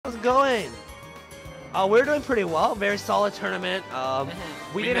going? We're doing pretty well. Very solid tournament.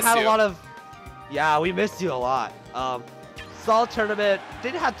 We didn't have a lot of. Yeah, we missed you a lot. Solid tournament.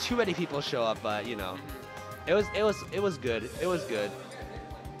 Didn't have too many people show up, but you know, it was good. It was good.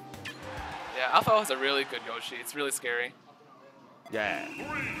 Yeah, Alpha has a really good Yoshi. It's really scary. Yeah. 3,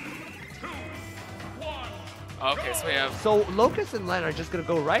 2, 1. Okay, so we have. So Locus and Len are just gonna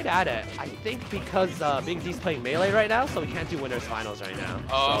go right at it. I think because Big D's playing melee right now, so we can't do winners finals right now.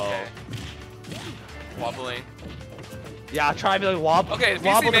 Oh, so. okay. Wobbling. Yeah, try to wobble. Okay,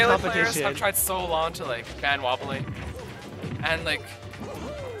 wobble BC melee players competition. have tried so long to like ban wobbling, and like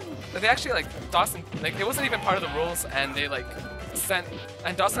they actually like Dawson, like it wasn't even part of the rules, and they like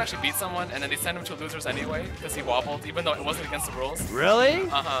and Dawson actually beat someone, and then they sent him to losers anyway because he wobbled, even though it wasn't against the rules. Really?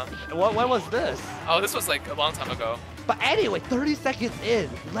 When was this? Oh, this was like a long time ago. But anyway, 30 seconds in,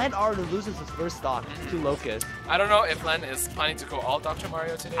 Len already loses his first stock to Locus. I don't know if Len is planning to go all Dr.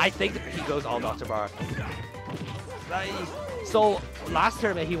 Mario today. I think he goes all Dr. Mario. So last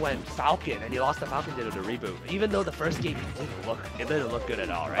tournament he went Falcon, and he lost the Falcon due to the reboot. Even though the first game it didn't look good at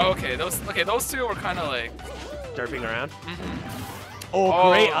all, right? Okay, those two were kind of like derping around. Oh,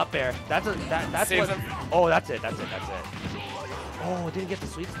 great up air. That's what. Oh, that's it. Oh, didn't get the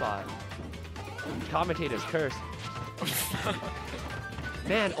sweet spot. Commentator's curse.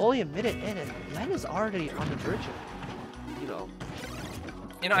 Man, only a minute in, and Len is already on the verge of, You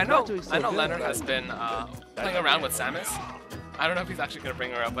know, I know Leonard has been playing around with Samus. I don't know if he's actually gonna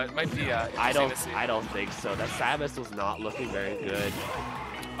bring her up, but it might be. I don't think so. That Samus was not looking very good.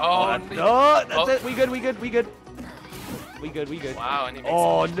 Oh, no, that's it. We good. Wow, and he makes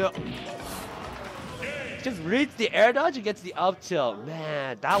no. Just reads the air dodge and gets the up tilt.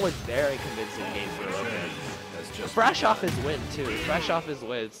 Man, that was very convincing game for Locus. Fresh off his win too.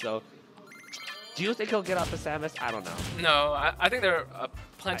 So, do you think he'll get off the Samus? I don't know. No, I think there are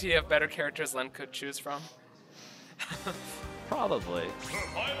plenty of better characters Len could choose from. Probably.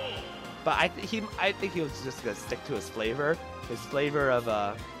 But I think he was just gonna stick to his flavor of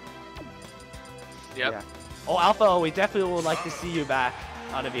Yep. Yeah. Oh, Alpha, we definitely would like to see you back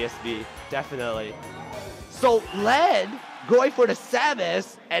on a VSB. Definitely. So, Len going for the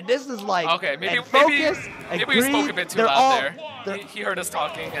Samus, and this is like, okay, maybe we spoke a bit too loud there. He heard us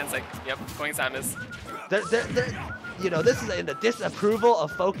talking, and it's like, yep, going Samus. This is in the disapproval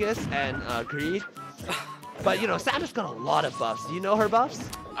of Focus and Greed. But, Samus got a lot of buffs. Do you know her buffs?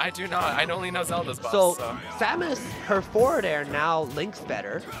 I do not. I only know Zelda's buffs. So, Samus, her forward air now links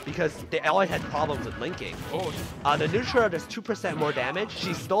better because they always had problems with linking. Oh. The neutral air does 2% more damage.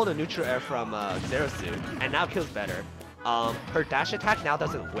 She stole the neutral air from Zero Suit and now kills better. Her dash attack now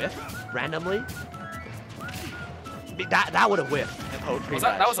doesn't whiff randomly. That would have whiffed.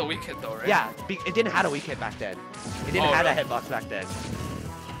 That was a weak hit though, right? Yeah, it didn't have a weak hit back then. It didn't have a hitbox back then.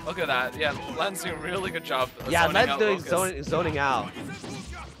 Look at that. Yeah, Len's doing a really good job. Yeah, Len's doing zoning out.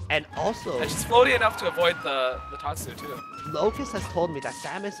 And also... And she's floaty enough to avoid the Tatsu too. Locus has told me that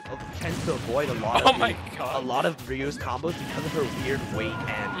Samus tends to avoid a lot of Ryu's combos because of her weird weight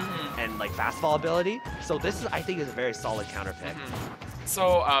and like fastball ability. So this is, I think, is a very solid counter pick.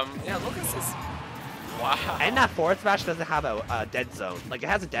 So yeah, Locus is... Wow. And that forward smash doesn't have a dead zone. Like, it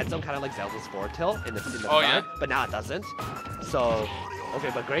has a dead zone kind of like Zelda's forward tilt in the front, yeah? But now it doesn't. So,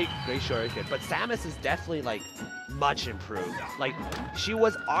 okay, but great shuriken. But Samus is definitely, like, much improved. Like, she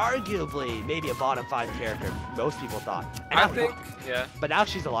was arguably maybe a bottom 5 character, most people thought. And yeah. But now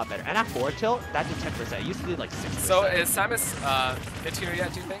she's a lot better. And that forward tilt, that did 10%. It used to do like 6%. So is Samus mid-tier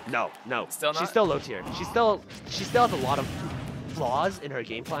yet, do you think? No. Still not? She's still low tier. She still has a lot of flaws in her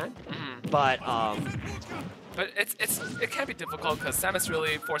game plan. But it can be difficult because Samus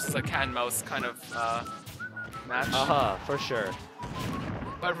really forces a cat and mouse kind of match. For sure.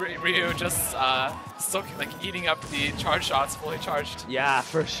 But Ryu just eating up the charge shots fully charged. Yeah,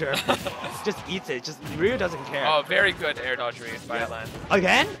 for sure. Just eats it. Just Ryu doesn't care. Oh, very good air dodge read by Len.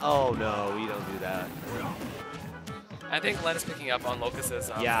 Again? Oh no, we don't do that. I think Len is picking up on Locus's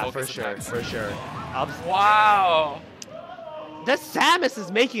focus attacks. For sure. Wow. The Samus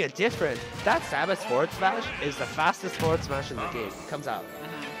is making a difference. That Samus forward smash is the fastest forward smash in the game. It comes out.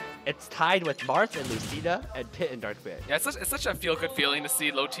 It's tied with Marth and Lucida and Pit and Dark Pit. Yeah, it's such a feel-good feeling to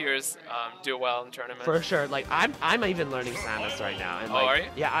see low tiers do well in tournaments. For sure. Like, I'm even learning Samus right now. And like, are you?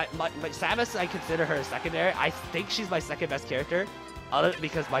 Yeah, Samus, I consider her a secondary. I think she's my second best character,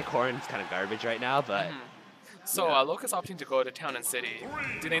 because my Corrin's kind of garbage right now, but... So Locus opting to go to Town and City. Do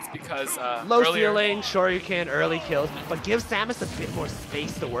you think it's because low ceiling, Shoryuken, early kills, but gives Samus a bit more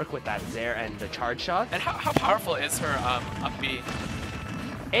space to work with that Zair and the charge shot. And how powerful is her up B?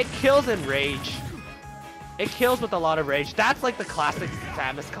 It kills in rage. It kills with a lot of rage. That's like the classic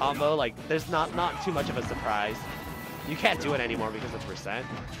Samus combo. Like, there's not too much of a surprise. You can't do it anymore because of percent.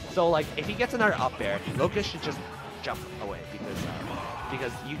 So like, if he gets another up air, Locus should just jump away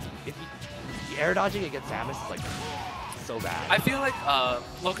because air dodging against Samus is like so bad. I feel like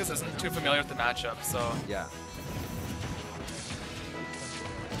Locus isn't too familiar with the matchup, so yeah.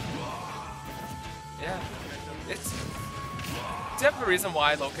 Yeah, do you have a reason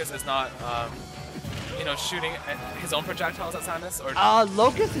why Locus is not, you know, shooting his own projectiles at Samus? Or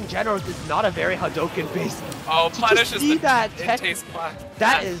Locus in general is not a very Hadouken-based. Oh, Punish is the that tech.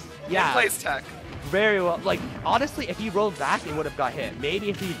 That is, yeah. He plays tech. Very well. Like, honestly, if he rolled back, it would have got hit. Maybe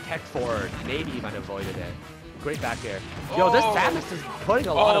if he tech forward, maybe he might have avoided it. Great back air. Yo, this Samus is putting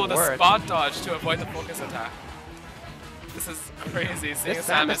a lot of work. Oh, the spot dodge to avoid the focus attack. This is crazy. Seeing this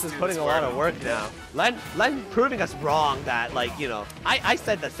Samus is putting a lot of work now. Len proving us wrong that, like, you know, I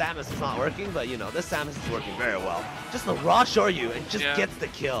said that Samus is not working, but, you know, this Samus is working very well. Just the raw Shoryu and just gets the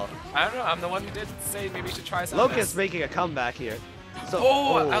kill. I don't know. I'm the one who did say maybe you should try Samus. Locus making a comeback here. So,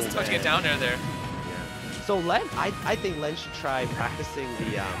 I was expecting it down there. Yeah. So Len, I think Len should try practicing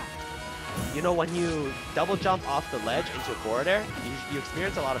the, you know, when you double jump off the ledge into a forward air, you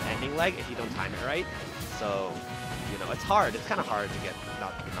experience a lot of ending lag if you don't time it right. So, you know, it's hard. It's kind of hard to get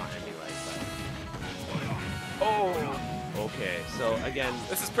not ending lag. But... Oh. Okay. So again,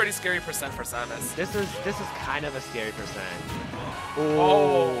 this is pretty scary percent for Samus. This is kind of a scary percent.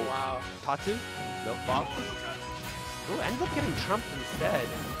 Oh wow. Tatsu? No, Bob. Oh, ends up getting trumped instead.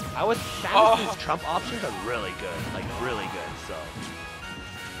 Samus's trump options are really good, like really good. So.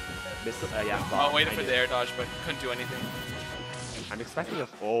 Yeah, Bob, waited for the air dodge, but couldn't do anything. I'm expecting a.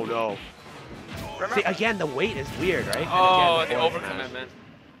 Oh no. See, again, the weight is weird, right? Oh, the overcommitment.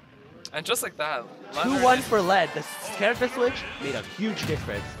 And just like that. 2-1 for Led. The character switch made a huge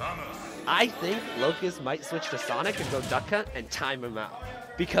difference. I think Locus might switch to Sonic and go Duck Hunt and time him out.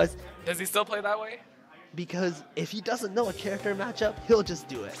 Because... Does he still play that way? Because if he doesn't know a character matchup, he'll just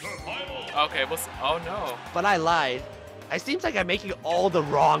do it. Okay, we'll see. Oh no. But I lied. It seems like I'm making all the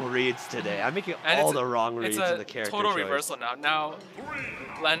wrong reads today. I'm making all the wrong reads in the character It's a total choice. reversal now. Now,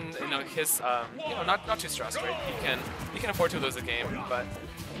 Len, you know, his, you know, not too stressed, right? He can afford to lose a game, but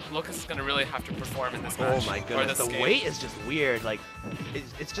Locus is gonna really have to perform in this match. Oh my goodness, the weight is just weird. Like,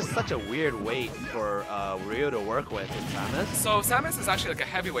 it's just such a weird weight for Ryu to work with in Samus. So Samus is actually like a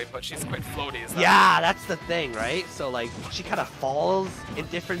heavyweight, but she's quite floaty. That's the thing, right? So like, she kind of falls in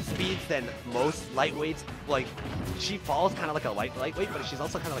different speeds than most lightweights. Like, she falls kind of like a lightweight, but she's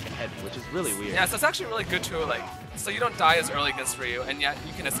also kind of like a heavy, which is really weird. Yeah, so it's actually really good too. Like, so you don't die as early against Ryu, and yet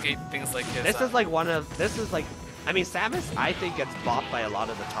you can escape things like his. This is like. I mean, Samus, I think, gets bopped by a lot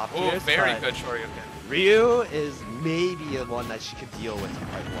of the top tiers. Oh, very good Shoryuken. Ryu is maybe the one that she could deal with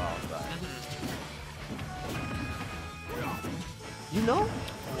quite well, but... You know?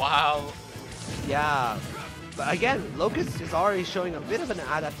 Wow. Yeah. But again, Locus is already showing a bit of an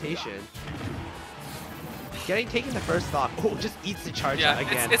adaptation. Taking the first stock. Oh, just eats the charge out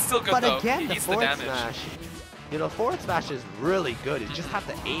again. It's still good, but though. Again, the forward smash. You know, forward smash is really good. You just have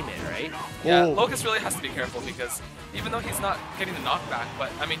to aim it, right? Yeah, Locus really has to be careful because even though he's not getting the knockback,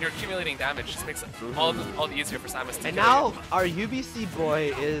 but I mean, you're accumulating damage. Just makes it all the easier for Samus to And now our UBC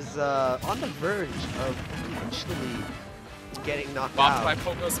boy is on the verge of potentially getting knocked out. Bopped by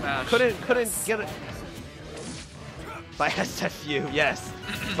Pogo Smash. Couldn't get it. By SFU, yes.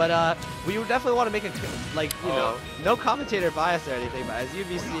 But we would definitely want to make it, like, you know, no commentator bias or anything, but as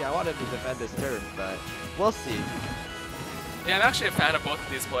UBC, I wanted to defend this turf, but we'll see. Yeah, I'm actually a fan of both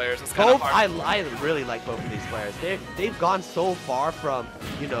of these players. It's kind of hard. I really like both of these players. They've gone so far from,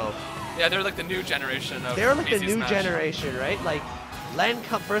 you know... Yeah, they're like the new generation of They're like the new Smash. Generation, right? Like, Len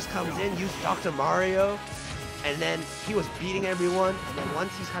first comes in, used Dr. Mario, and then he was beating everyone, and then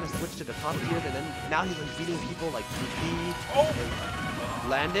once he's kind of switched to the top tiers, and then now he's been beating people like Goofy and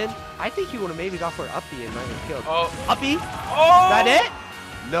Landon. I think he would have maybe got for Uppy and might have killed. Uppy? Oh! Is that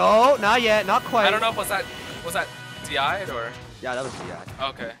it? No, not yet, not quite. I don't know if was that DI'd or? Yeah, that was DI.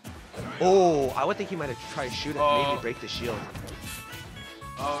 Okay. Oh, I would think he might have tried to shoot it, maybe break the shield.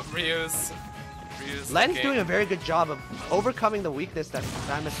 Oh, Ryu's Len's doing a very good job of overcoming the weakness that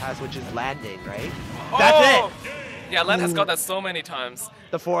Samus has, which is landing, right? Oh! That's it! Yeah, Len has got that so many times.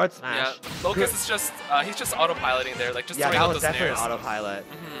 The forward smash. Yeah, Locus is just, he's just autopiloting there, like just throwing that out was the definitely snares. autopilot.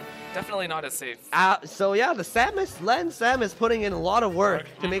 Definitely not as safe. So yeah, the Len Samus putting in a lot of work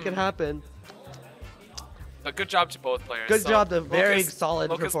to make it happen. But good job to both players. Good job, the very solid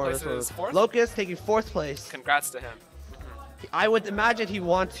performance. Locus taking 4th place. Congrats to him. I would imagine he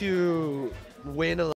want to win a